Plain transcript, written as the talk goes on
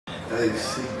like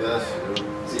C best, bro.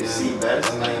 C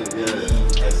best? Yeah.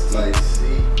 Like C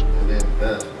and then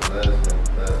best. Last name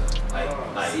best.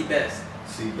 Like C best.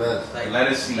 C best. Like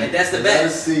letter C. Like that's the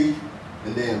best. Letter C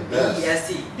and then best.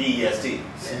 D-E-S-T. D-E-S-T.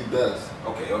 C best.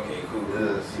 Okay, cool.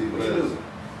 Yeah, C What best. you do?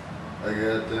 I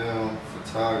got down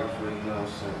photographer, you know what I'm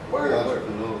saying? Word.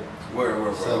 Entrepreneur.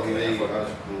 Word. Self-made Okay.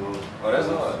 entrepreneur. Oh, that's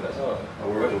hard. I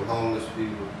work with homeless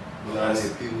people. You know what I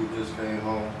mean? People who just came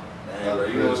home. Damn, bro,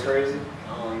 you know what's crazy? I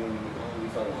don't be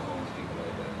fucking with homeless people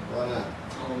like that. Why not? I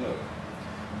don't know.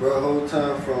 Bro, the whole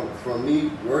time from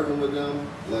me working with them,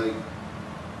 like,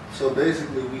 so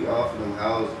basically we offer them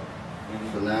housing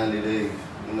for 90 days.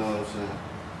 You know what I'm saying?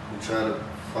 We try to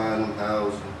find them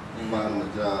housing, find them a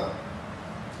job.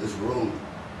 It's room.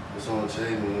 It's on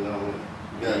Chamberlain, you know what I mean?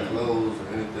 You got clothes or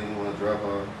anything you want to drop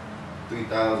off.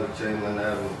 3,000 Chamberlain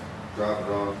Avenue, drop it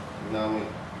off, you know what I mean?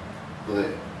 But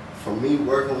for me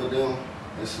working with them,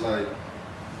 it's like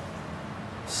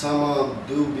some of them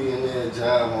do be in their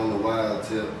job on the wild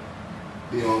tip,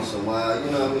 be on some wild,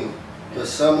 you know what I mean? But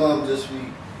some of them just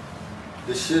be,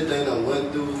 the shit they done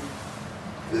went through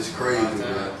is crazy,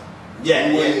 man.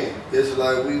 Yeah. It's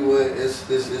like we went. It's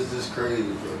just crazy,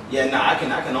 bro. Yeah, I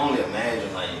can only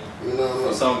imagine, like, you know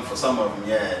what I mean? For some of them,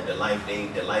 yeah, the life they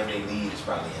lead is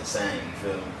probably insane. You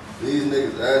feel me? These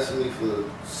niggas asking me for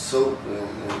soap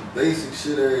and basic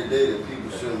shit every day that people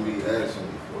shouldn't be asking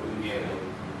me for. Yeah.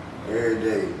 Every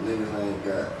day, niggas ain't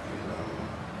got. You know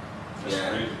what I mean? That's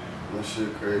crazy. That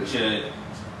shit crazy. Shit.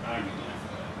 I get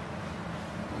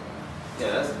that.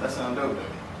 Yeah, that sound dope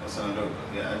though.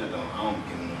 Yeah, I don't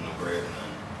give them no bread or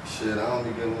nothing. Shit, I don't be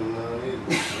giving them none either.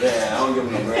 Yeah, I don't give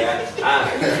them no bread. You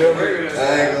feel me? I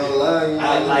ain't gonna lie. You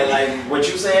know like what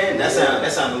you saying? That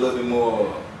sound a little bit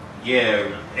more.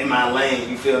 Yeah. In my lane,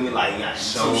 you feel me? Like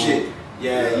some shit.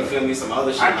 Yeah, you feel me? Some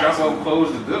other shit. I drop off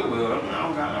clothes to Goodwill. I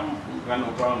don't got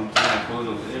no problem with trying clothes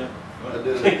over there. I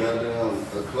did a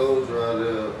clothes drive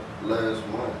there last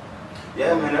month.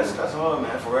 Yeah, man, that's hard,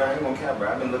 man. For real, I ain't gonna cap, bro.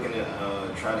 I've been looking at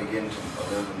trying to get into a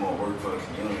little bit more work for the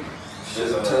community.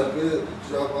 Shit, tap it,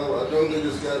 drop out. I know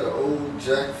niggas got an old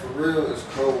jack for real. It's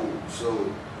cold,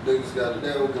 so niggas got it.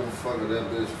 They don't give a fuck if that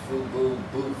bitch boot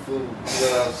food. You know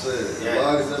what I'm saying? Yeah. As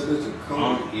long as that bitch a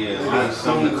coat. Yeah,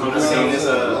 something to come. I seen this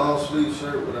long sleeve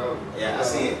shirt without. Yeah, I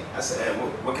seen it. I said,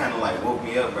 what kind of like woke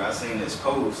me up, bro? I seen this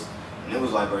post, and it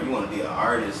was like, bro, you want to be an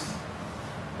artist,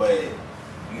 but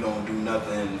you don't do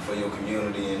nothing for your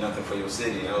community and nothing for your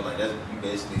city. I was like, you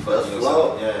basically fucking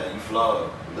yourself. Yeah, you flawed.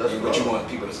 But you want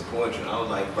people to support you. And I was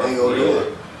like, bro, for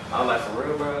real. I was like, for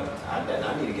real, bro, I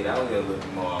need to get out here a little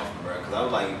bit more often, bro. Because I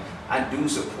was like, I do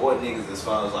support niggas as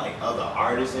far as like other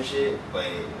artists and shit. But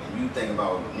when you think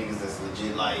about niggas that's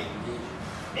legit like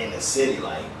in the city,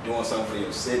 like doing something for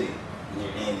your city,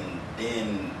 and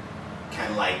then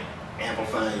kind of like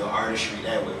amplifying your artistry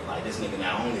that way. Like this nigga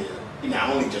not only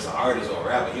just an artist or a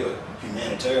rapper, he a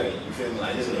humanitarian. You feel me?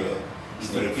 Like this nigga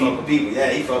fuck with people.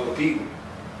 Yeah, he fuck with people.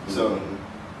 So,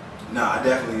 nah, I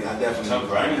definitely. Tough,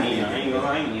 bro. I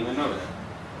ain't even know that.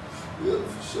 Yeah,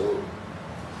 for sure.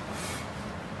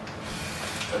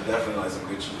 That's definitely like some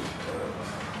good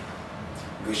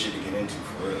shit to get into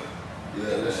for real.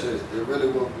 Yeah, that shit. It really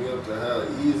woke me up to how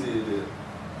easy it is.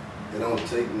 It don't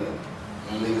take nothing.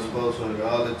 Niggas posting,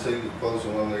 all it takes is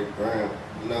posting on their gram.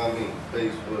 You know what I mean?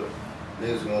 Facebook.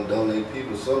 Niggas gonna donate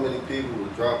people. So many people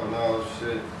were dropping all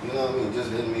shit. You know what I mean? Just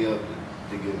hitting me up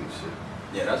to give me shit.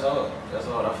 Yeah, that's all. I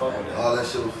fuck with that. All that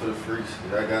shit was for the free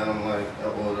shit. I got them like, I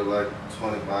ordered like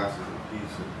 20 boxes of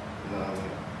pizza. You know what I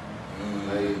mean?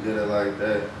 They did it like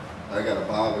that. I got a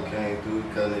barber came through,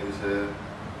 cut niggas hair.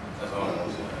 That's all.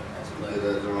 Did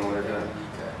that joint like that.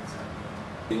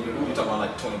 You talking about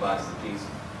like 20 boxes of pizza?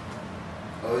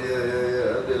 Oh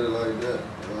yeah. I did it like that.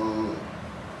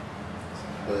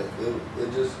 But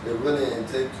it really didn't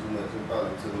take too much. It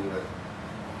probably took me like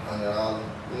 $100. You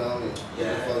know what I mean?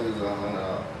 Yeah. The fuck is $100?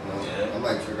 You know? Yeah. I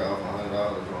might trick off $100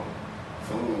 on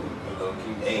food, or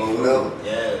whatever.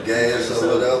 Yeah. Gas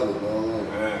or whatever. You know what I mean?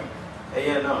 Yeah. Hey,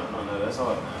 yeah, no, that's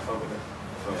hard, man. I fuck with that.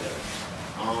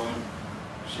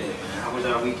 Shit, man. How was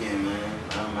y'all weekend, man?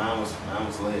 Mine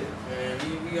was lit. Man,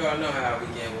 we all know how our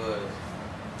weekend was.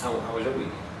 How was your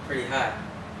weekend? Pretty hot,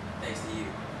 thanks to you.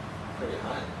 Pretty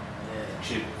hot. Yeah.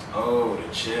 Chip. Oh, the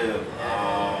chip. Yeah.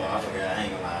 Oh, I forgot. I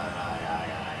ain't gonna lie.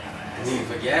 You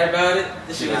forget about it?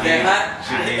 This shit was that hot?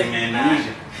 Shit gave me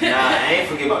amnesia. Nah, I ain't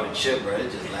forget about the chip, bro.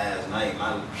 It's just last night.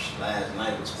 My last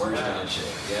night was worse than the chip.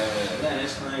 Yeah.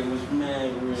 Last night was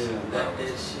mad real. That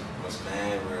shit was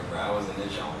mad real, bro. I was in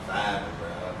this on 5,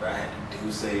 bro. I had to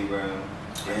do say, bro.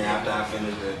 Then after I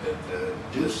finished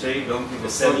You say don't give a the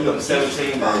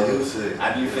 17 Nah, bottle, you say.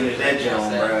 after you finish that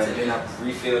jump, bro, then I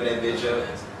refilled that bitch up,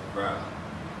 bro.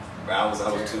 I was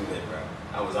too lit, bro.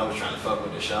 I was trying to fuck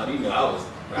with the shawty. You know, I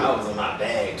was in my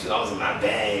bag too. I was in my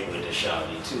bag with the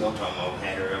shawty too. I'm talking about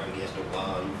had her up against the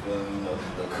wall. You feel me? You know,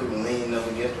 the cool lean up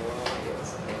against the wall.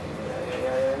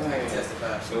 I can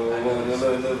testify. So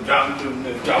dropping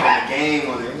the game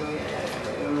on it.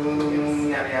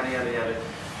 Yada.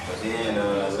 But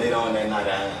then later on that night,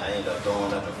 I ended up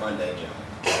throwing up the front that jump.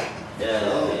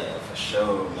 Yeah, for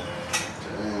sure, man.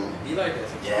 You like that?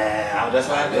 Yeah, that's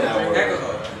why I did that work.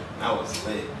 Alcohol. I was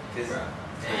lit. Bro.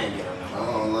 I ain't get on I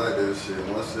no. don't like that shit.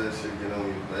 Once that shit get on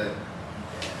your back,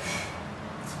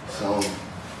 so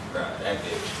Bro, that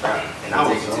bitch. Bro. And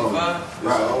I was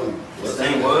bro. The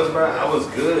thing was, bro, I was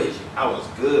good. I was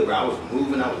good, bro. I was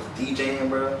moving. I was DJing,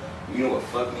 bro. You know what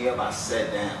fucked me up? I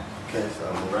sat down. Can't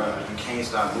stop moving. Bro, you can't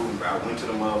stop moving, bro. I went to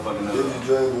the motherfucking Did you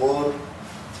drink water?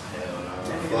 Hell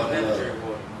no. Never drink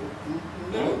water.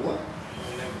 No, what?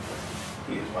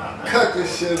 He is wild. Cut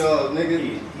this shit off,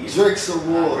 nigga. Drink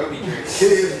some water.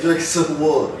 Kids drink some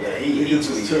water. Yeah, he Niggas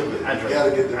too is tripping. I You drank,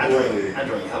 gotta get the I water.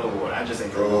 drank hella water. I just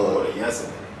ain't drink water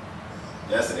yesterday.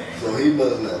 So he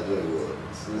must not drink water.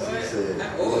 Since he said,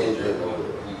 I always he don't drink water.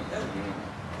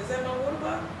 water. Is that my water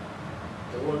bottle?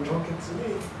 They weren't drunken to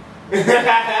me.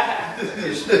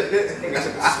 Nigga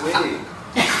took a swig.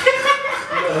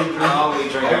 I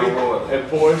always drink water. And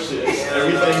portions.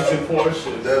 Everything's in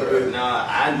portions. Nah,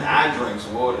 I drinks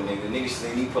water, nigga. Niggas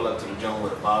see me pull up to the joint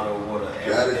with a bottle of water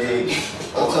Gotta every drink. day.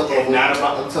 I'm talking Not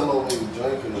about when you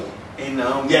drinking them. And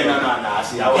yeah, no.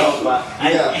 See, I was about.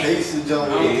 You got pasted jump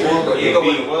with water. You know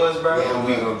what it was, bro? Yeah,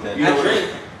 You know I what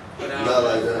drink. Not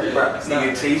like that. Bro,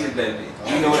 nigga tasted that bitch.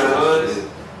 You know what it was?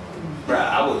 Bro,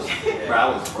 I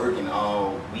was working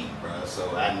all week, bro.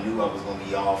 So I knew I was gonna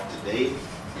be off today.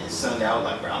 And Sunday, I was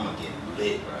like, bro, I'm gonna get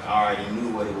lit, bro. I already knew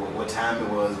what time it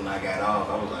was when I got off.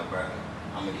 I was like, bro,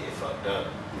 I'm gonna get fucked up.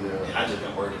 Yeah. And I just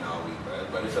been working all week, bro.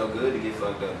 But it felt good to get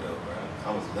fucked up, though, bro.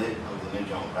 I was lit. I was in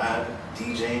there on vibing,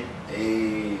 DJing.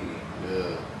 Hey.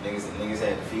 Yeah. Niggas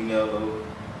had the female though.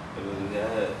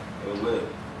 It was lit.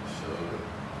 Sure.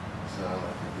 Sound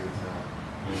like a good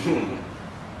time.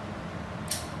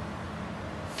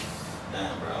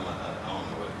 Damn, bro. I don't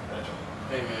know what that joint.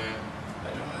 Hey, man.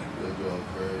 That joint. They're doing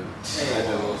crazy. That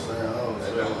You know joint. what I'm saying? I don't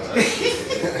That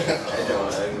know.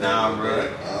 joint. Nah, bro.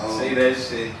 Say that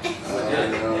shit. Yeah,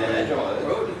 that joint.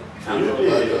 I don't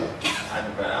know. I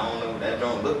don't know. That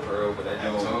don't look pearl, but that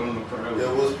joint.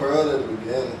 Yeah, it was pearl at the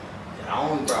beginning. I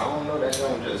don't know. That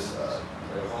joint just.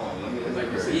 Hold on, let me It's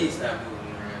like your seeds not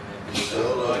moving around there. Sure,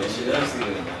 Oh, that shit, I see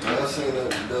it. I seen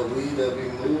the weed that be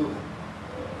moving.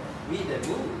 Weed that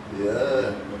move.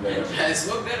 Yeah. I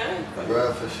smoke that ain't.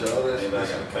 Bruh, for sure. That's Maybe I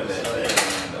gotta cut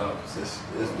that off. It's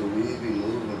the weed be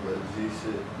moving, bro. G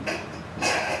shit.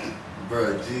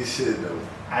 Bruh, G shit though.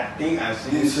 I think I You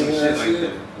seen some seen shit that like shit?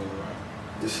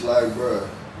 that. It's like, bruh,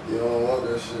 you don't want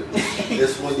that shit.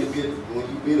 It's when you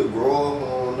meet a grower who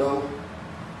don't know,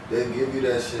 they give you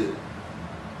that shit.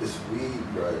 It's weed,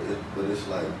 bruh, but it's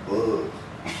like bugs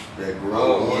that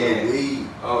grow on the weed.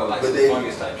 Oh, like But some they-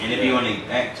 fungus type. And it be on their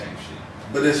back type shit.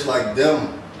 But it's like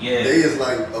them. Yeah. They is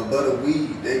like a butter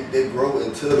weed. They grow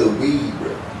into the weed,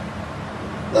 bro.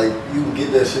 Like you can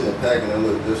get that shit in a pack and it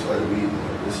look just like weed,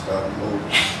 man. Just stop moving.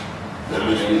 That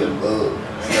bitch be a bug.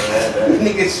 I ain't never had that.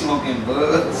 Niggas smoking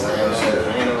bugs. I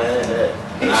ain't never had that.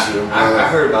 Shit, I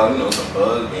heard about, some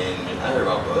bug and I heard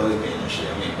about bug and shit.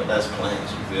 I mean, but that's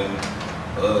plants, you feel me?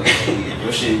 Bugs, if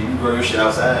your shit, you grow your shit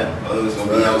outside, bugs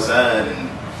gonna be outside and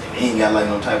if they ain't got like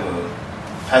no type of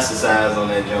pesticides on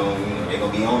that joint, they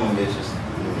gonna be on them bitches.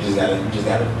 You just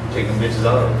gotta take them bitches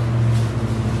off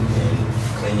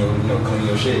and clean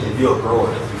your shit. If you're a grower,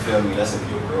 you feel me? That's if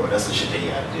you're a grower. That's the shit that you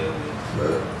gotta deal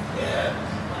with. Yeah.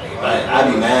 Like,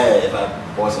 I'd be mad if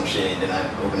I bought some shit and then I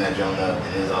open that joint up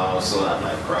and it's all so I'm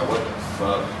like, bro, what the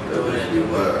fuck?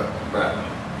 Bro,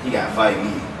 he gotta fight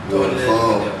me. You on the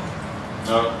phone.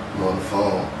 Huh? You on the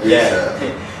phone. Yeah.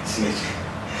 ASAP. Snitch.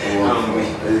 I'm on the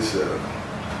phone.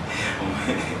 ASAP.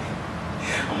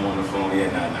 I'm on the phone. Yeah,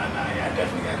 nah. Yeah, I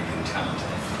definitely gotta get in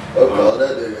contact. I'll call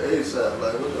that nigga ASAP.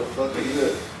 Like, what the fuck is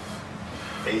that?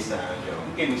 FaceTime, yo.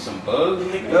 You give me some bugs,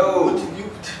 nigga? Yo.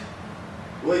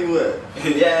 Where you at?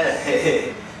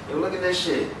 Yeah. Yo, look at that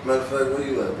shit. Matter of fact, where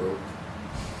you at, bro?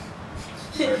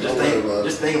 Bro,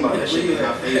 just think about that shit. Make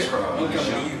my face crawl. I'm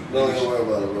coming to you. Don't even worry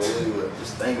about it, bro. Where you at?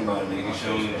 Just think about it, nigga. Nigga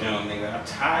showing the jump, nigga. I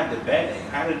tied the bag.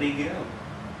 How did they get up?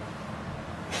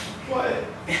 What?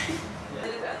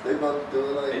 They about to do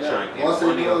it like They that. trying to get Once they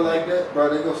money do it off like niggas. that, bro,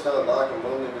 they gonna start locking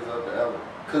more niggas up forever.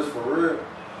 Cause for real,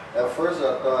 at first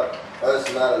I thought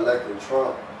us not electing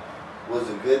Trump was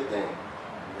a good thing.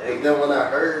 And then when I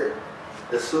heard,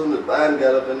 as soon as Biden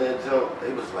got up in that jump,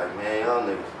 they was like, man, y'all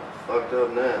niggas fucked up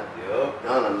now. Yup.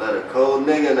 Y'all done let a cold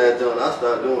nigga in that joint. I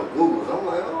started doing Googles. I'm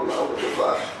like, oh no, what the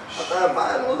fuck? I thought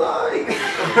Biden was alright.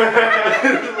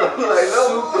 Like,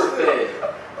 no, Super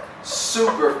fed.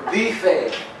 Super the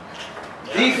fed.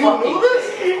 The You fucking knew this?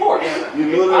 fed. Of course. You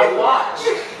knew that?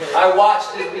 I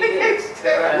watched this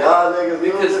begin. Y'all niggas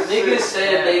knew Because this niggas shit?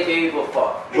 said they gave a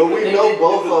fuck. But we They know didn't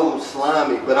both do of them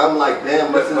slimy. But I'm like,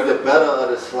 damn, this is the better of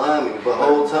the slimy. But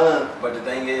whole time, But the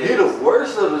thing is, he the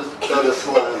worst of the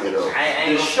slimy though. I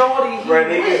ain't The shorty, he Bro,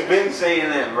 niggas went. been saying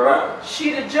that, bro.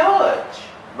 She the judge.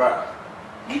 bro.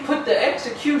 He put the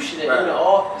executioner Bruh. in the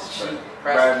office. She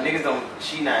Bro, niggas don't.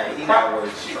 He not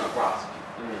worse She than the Trump. prosecutor.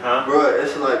 Huh? Bro,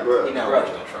 it's like, He bro, not Brother.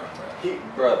 worse than Trump, bro.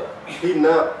 Brother. he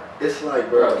not. It's like, He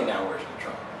bro, not worse than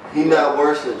Trump. he not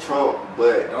worse than Trump,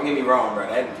 but Don't get me wrong, bro.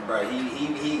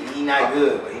 He not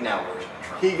good, but he not worse than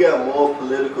Trump. he got more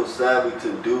political savvy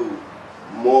to do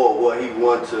more what he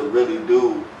wants to really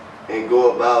do and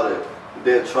go about it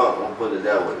than Trump. I'll put it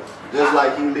that way. Just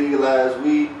like he legalized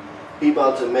weed, he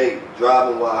about to make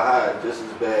driving while high just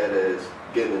as bad as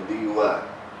getting a DUI.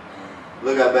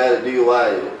 Look how bad a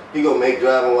DUI is. He gonna make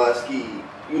driving while ski.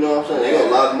 You know what I'm saying? He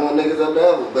gonna lock more niggas up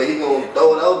ever, but he gonna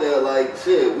throw it out there like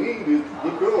shit. We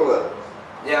criminal.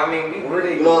 Yeah, I mean, Where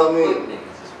they You know what I gonna mean? put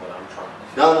niggas is what I'm trying to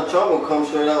say. Donald Trump will come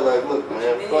straight out like, look,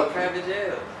 man, fuck you. Private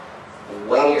jail.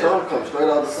 Donald Trump come straight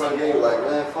out the front gate like,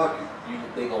 man, fuck you.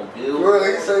 They gonna build. Bro,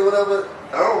 he say whatever.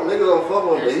 Niggas don't fuck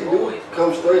with him, but he do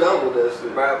come straight out with that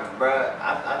shit. bro,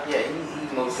 yeah,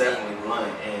 he's most definitely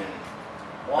blunt and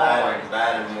Walmart.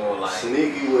 Biden more like.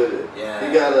 Sneaky with it. Yeah.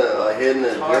 He got a hidden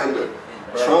agenda.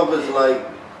 Trump is like,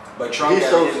 But Trump he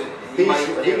got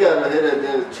got a hidden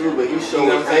agenda too, but he show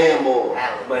his hand more.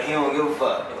 But he don't give a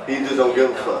fuck. He just don't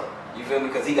give a fuck. You feel me?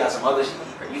 Because he got some other shit.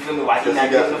 You feel me? Why he Because not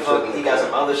he got giving a some fuck? shit He got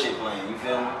some other shit playing. You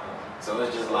feel me? So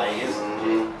it's just like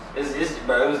Mhm. it's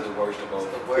bro. It was the worst of both.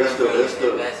 It's the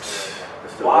Investment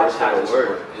It's the Watch worst how of this the worst.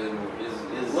 works.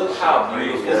 It's Look how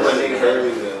beautiful. It's what That's niggas had to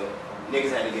crazy. do. Though.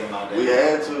 Niggas had to get him out there. We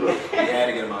had to though. We had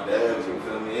to get him out there. Had to. You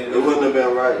feel me? It wouldn't have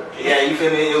been right. Yeah, you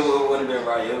feel me? It wouldn't have been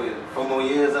right. It was 4 more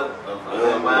years of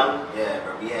Yeah, Mile. Yeah,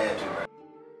 bro. We had to, bro.